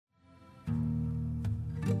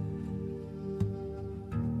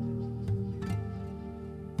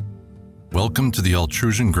Welcome to the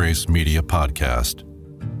Altrusion Grace Media Podcast.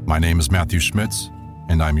 My name is Matthew Schmitz,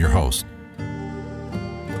 and I'm your host.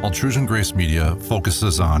 Altrusion Grace Media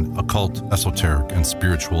focuses on occult, esoteric, and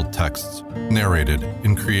spiritual texts narrated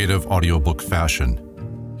in creative audiobook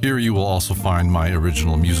fashion. Here you will also find my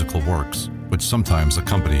original musical works, which sometimes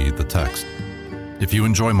accompany the text. If you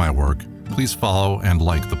enjoy my work, please follow and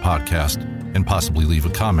like the podcast, and possibly leave a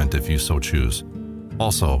comment if you so choose.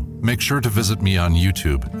 Also, make sure to visit me on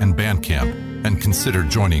YouTube and Bandcamp, and consider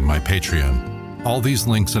joining my Patreon. All these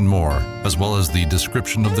links and more, as well as the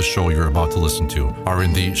description of the show you're about to listen to, are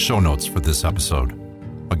in the show notes for this episode.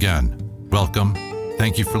 Again, welcome,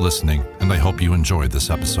 thank you for listening, and I hope you enjoyed this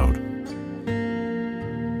episode.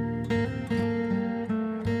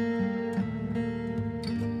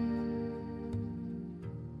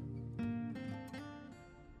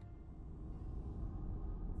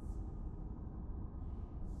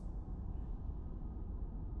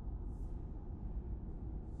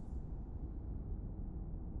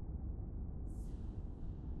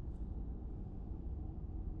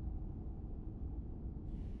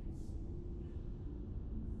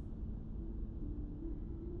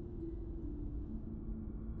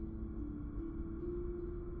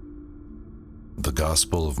 The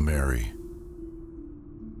Gospel of Mary,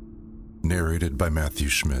 narrated by Matthew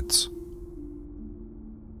Schmitz.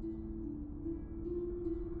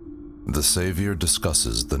 The Savior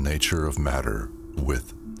discusses the nature of matter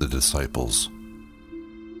with the disciples.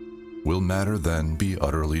 Will matter then be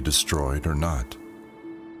utterly destroyed or not?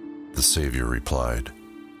 The Savior replied,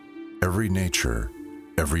 Every nature,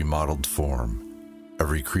 every modeled form,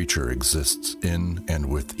 every creature exists in and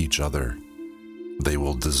with each other. They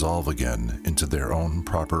will dissolve again into their own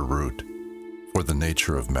proper root, for the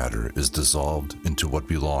nature of matter is dissolved into what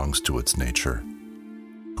belongs to its nature.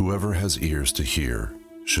 Whoever has ears to hear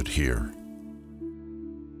should hear.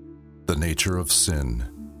 The nature of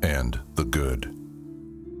sin and the good.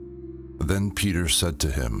 Then Peter said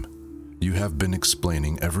to him, You have been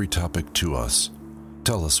explaining every topic to us.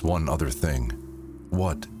 Tell us one other thing.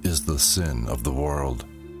 What is the sin of the world?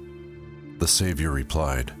 The Savior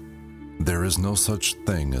replied, There is no such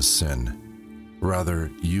thing as sin.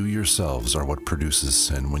 Rather, you yourselves are what produces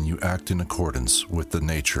sin when you act in accordance with the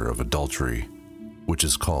nature of adultery, which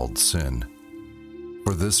is called sin.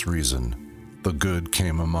 For this reason, the good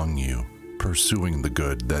came among you, pursuing the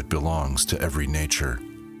good that belongs to every nature.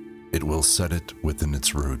 It will set it within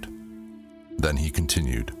its root. Then he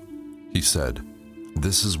continued. He said,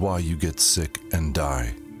 This is why you get sick and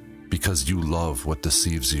die, because you love what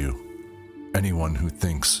deceives you. Anyone who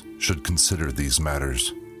thinks should consider these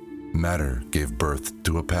matters. Matter gave birth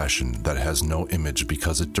to a passion that has no image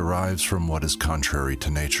because it derives from what is contrary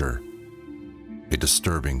to nature. A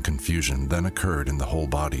disturbing confusion then occurred in the whole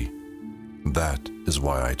body. That is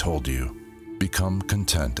why I told you, become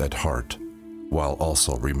content at heart, while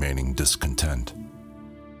also remaining discontent.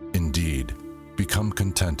 Indeed, become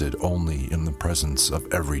contented only in the presence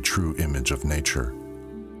of every true image of nature.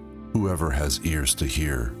 Whoever has ears to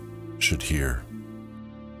hear should hear.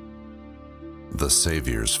 The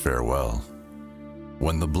Savior's farewell.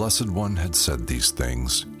 When the Blessed One had said these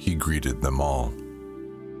things, he greeted them all.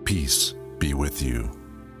 Peace be with you,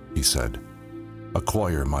 he said.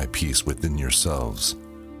 Acquire my peace within yourselves.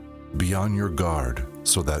 Be on your guard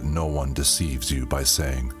so that no one deceives you by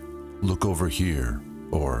saying, Look over here,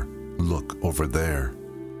 or look over there,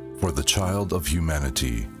 for the child of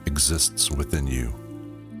humanity exists within you.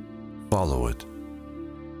 Follow it.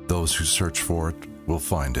 Those who search for it will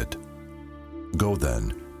find it. Go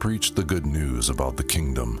then, preach the good news about the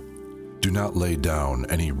kingdom. Do not lay down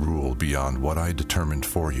any rule beyond what I determined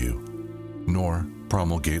for you, nor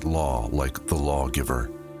promulgate law like the lawgiver,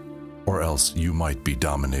 or else you might be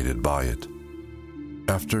dominated by it.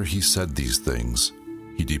 After he said these things,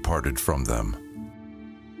 he departed from them.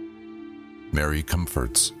 Mary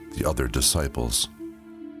comforts the other disciples.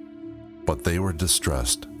 But they were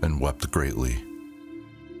distressed and wept greatly.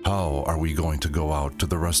 How are we going to go out to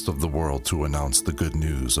the rest of the world to announce the good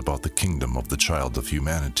news about the kingdom of the child of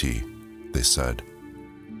humanity? They said.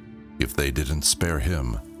 If they didn't spare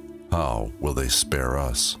him, how will they spare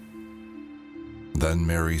us? Then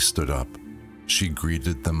Mary stood up. She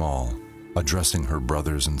greeted them all, addressing her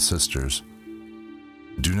brothers and sisters.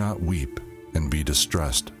 Do not weep and be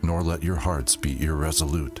distressed, nor let your hearts be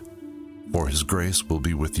irresolute, for his grace will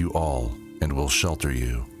be with you all and will shelter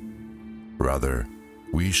you. Rather,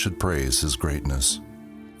 we should praise his greatness,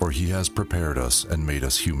 for he has prepared us and made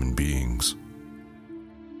us human beings.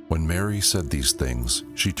 When Mary said these things,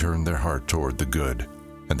 she turned their heart toward the good,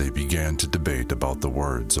 and they began to debate about the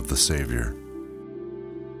words of the Savior.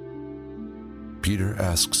 Peter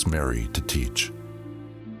asks Mary to teach.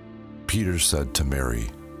 Peter said to Mary,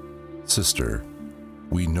 "Sister,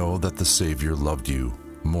 we know that the Savior loved you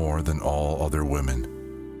more than all other women.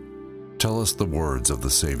 Tell us the words of the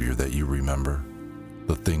Savior that you remember,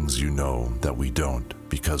 the things you know that we don't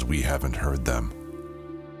because we haven't heard them."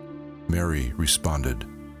 Mary responded,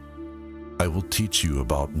 "I will teach you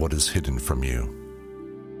about what is hidden from you."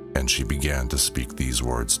 And she began to speak these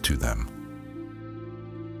words to them.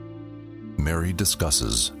 Mary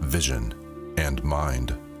discusses vision and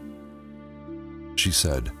mind. She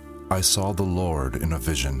said, "I saw the Lord in a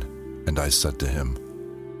vision, and I said to him,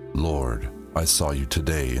 'Lord, I saw you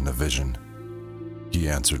today in a vision.' He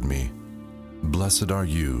answered me, 'Blessed are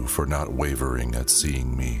you for not wavering at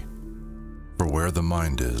seeing me. For where the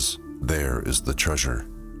mind is, there is the treasure.'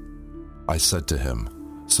 I said to him,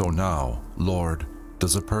 'So now, Lord,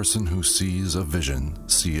 does a person who sees a vision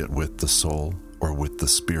see it with the soul or with the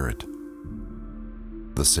spirit?'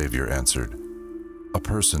 The Savior answered, 'A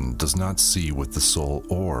person does not see with the soul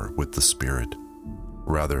or with the spirit.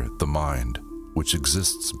 Rather, the mind, which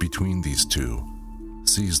exists between these two,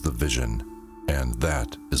 sees the vision, and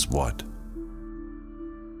that is what?'"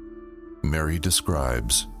 Mary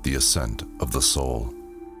describes the ascent of the soul.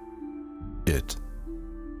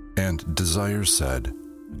 And Desire said,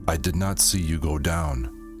 "I did not see you go down,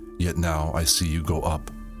 yet now I see you go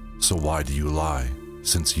up. So why do you lie,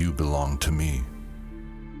 since you belong to me?"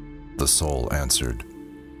 The soul answered,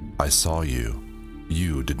 "I saw you.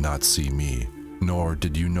 You did not see me, nor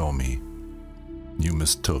did you know me. You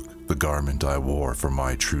mistook the garment I wore for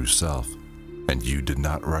my true self, and you did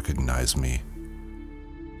not recognize me."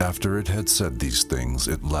 After it had said these things,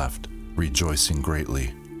 it left, rejoicing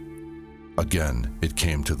greatly. Again, it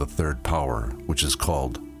came to the third power, which is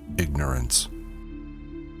called ignorance.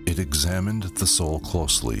 It examined the soul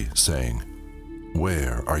closely, saying,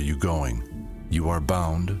 "Where are you going? You are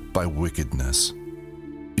bound by wickedness.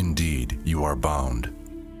 Indeed, you are bound.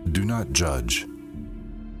 Do not judge."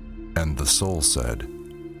 And the soul said,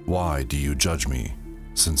 "Why do you judge me,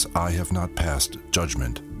 since I have not passed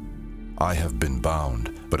judgment? I have been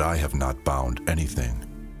bound, but I have not bound anything.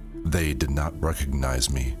 They did not recognize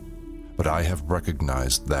me, but I have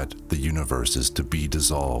recognized that the universe is to be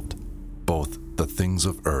dissolved, both the things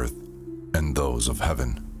of earth and those of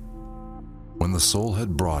heaven." When the soul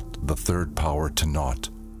had brought the third power to naught,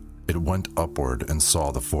 it went upward and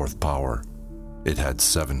saw the fourth power. It had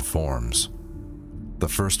 7 forms. The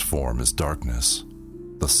first form is darkness.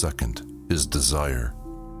 The second is desire.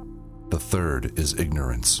 The third is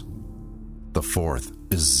ignorance. The fourth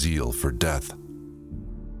is zeal for death.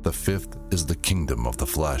 The fifth is the kingdom of the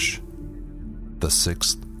flesh. The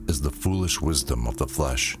sixth is the foolish wisdom of the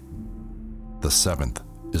flesh. The seventh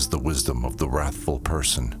is the wisdom of the wrathful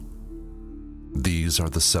person. These are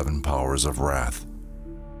the 7 powers of wrath.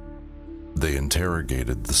 They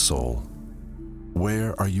interrogated the soul.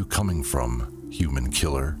 "Where are you coming from, human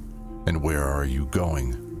killer? And where are you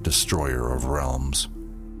going, destroyer of realms?"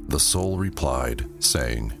 The soul replied,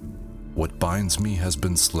 saying, "What binds me has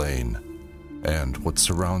been slain, and what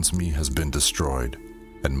surrounds me has been destroyed,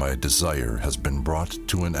 and my desire has been brought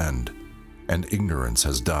to an end, and ignorance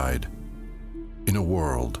has died. In a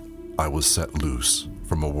world I was set loose,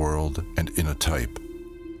 from a world and in a type,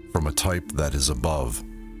 from a type that is above,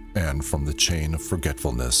 and from the chain of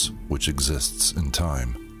forgetfulness which exists in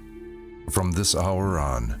time. From this hour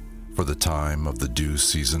on, for the time of the due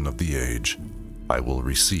season of the age, I will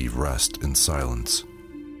receive rest in silence."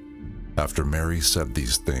 After Mary said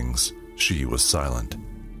these things, she was silent,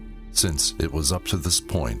 since it was up to this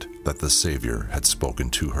point that the Savior had spoken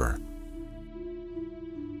to her.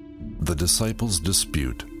 The disciples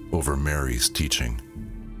dispute over Mary's teaching.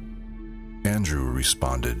 Andrew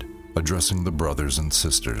responded, addressing the brothers and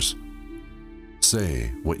sisters,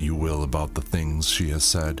 "Say what you will about the things she has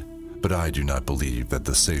said, but I do not believe that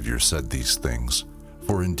the Savior said these things,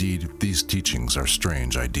 for indeed these teachings are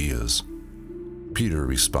strange ideas." Peter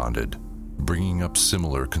responded, bringing up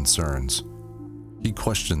similar concerns. He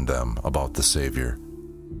questioned them about the Savior.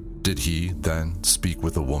 "Did he, then, speak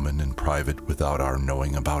with a woman in private without our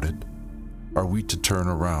knowing about it? Are we to turn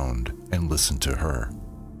around and listen to her?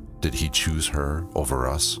 Did he choose her over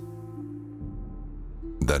us?"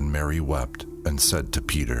 Then Mary wept and said to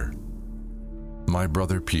Peter, "My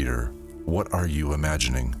brother Peter, what are you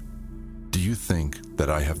imagining? Do you think that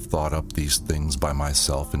I have thought up these things by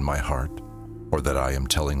myself in my heart, or that I am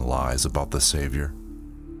telling lies about the Savior?"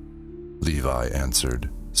 Levi answered,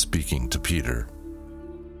 speaking to Peter,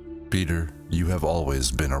 "Peter, you have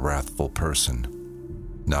always been a wrathful person.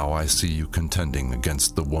 Now I see you contending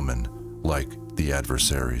against the woman like the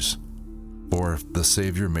adversaries. For if the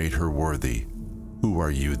Savior made her worthy, Who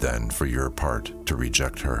are you then for your part to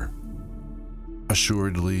reject her?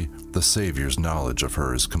 Assuredly, the Savior's knowledge of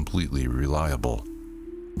her is completely reliable.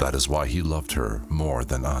 That is why he loved her more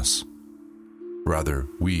than us. Rather,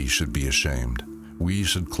 we should be ashamed. We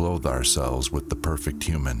should clothe ourselves with the perfect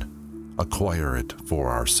human, acquire it for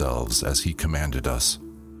ourselves as he commanded us,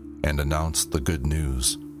 and announce the good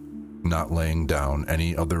news, not laying down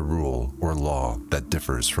any other rule or law that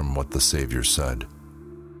differs from what the Savior said.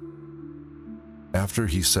 After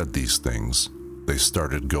he said these things, they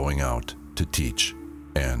started going out to teach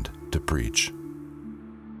and to preach.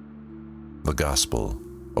 The Gospel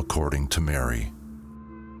according to Mary.